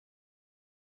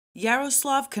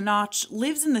Yaroslav Kinach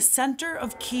lives in the center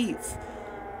of Kiev,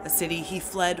 a city he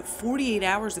fled 48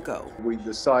 hours ago. We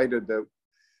decided that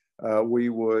we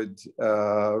would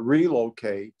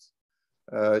relocate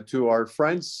to our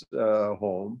friend's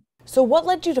home. So what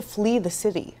led you to flee the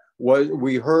city?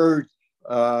 We heard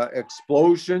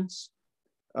explosions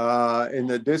in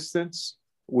the distance.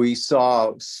 We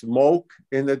saw smoke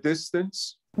in the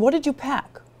distance. What did you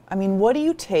pack? I mean, what do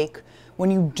you take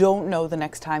when you don't know the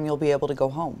next time you'll be able to go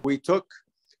home? We took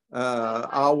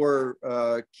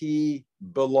our key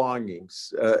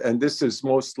belongings, and this is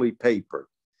mostly paper.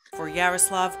 For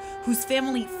Yaroslav, whose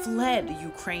family fled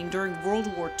Ukraine during World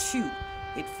War II,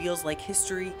 it feels like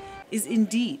history is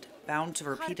indeed bound to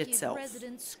repeat itself.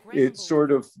 It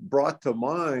sort of brought to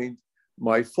mind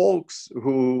my folks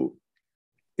who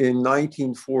in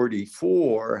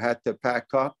 1944 had to pack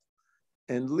up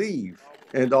and leave.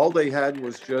 And all they had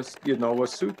was just, a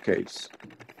suitcase.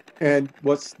 And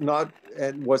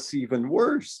what's even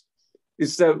worse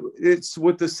is that it's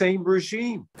with the same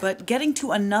regime. But getting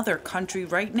to another country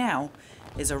right now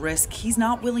is a risk he's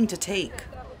not willing to take.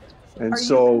 And Are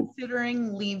you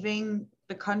considering leaving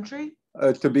the country?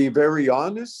 To be very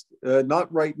honest,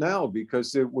 not right now,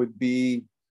 because it would be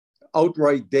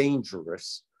outright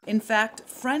dangerous. In fact,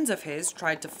 friends of his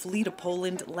tried to flee to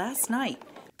Poland last night.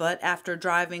 But after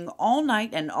driving all night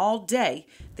and all day,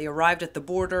 they arrived at the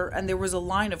border and there was a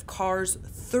line of cars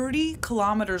 30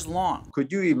 kilometers long.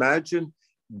 Could you imagine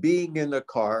being in a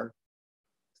car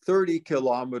 30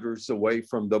 kilometers away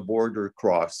from the border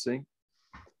crossing?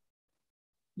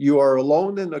 You are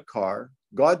alone in a car.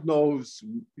 God knows,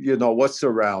 what's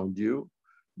around you.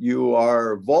 You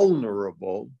are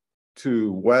vulnerable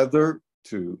to weather,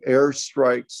 to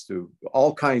airstrikes, to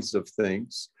all kinds of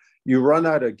things. You run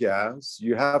out of gas,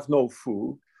 you have no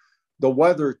food, the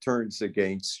weather turns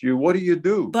against you. What do you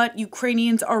do? But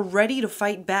Ukrainians are ready to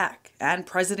fight back, and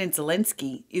President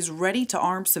Zelensky is ready to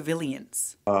arm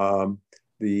civilians.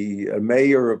 The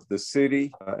mayor of the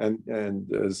city and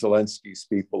Zelensky's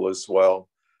people as well,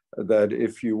 that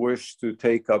if you wish to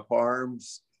take up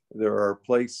arms, there are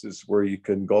places where you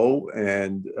can go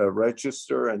and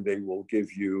register, and they will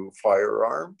give you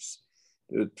firearms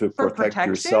to protect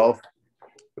yourself.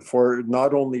 For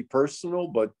not only personal,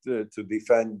 but to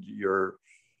defend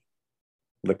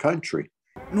the country.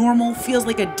 Normal feels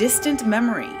like a distant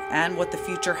memory, and what the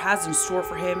future has in store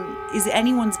for him is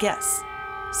anyone's guess.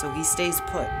 So he stays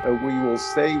put. We will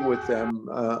stay with them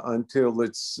until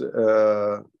it's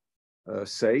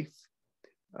safe.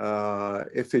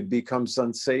 If it becomes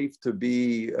unsafe to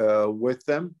be with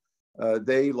them,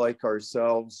 they, like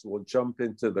ourselves, will jump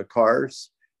into the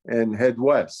cars and head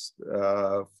west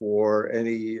for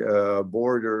any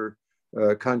border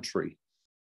country.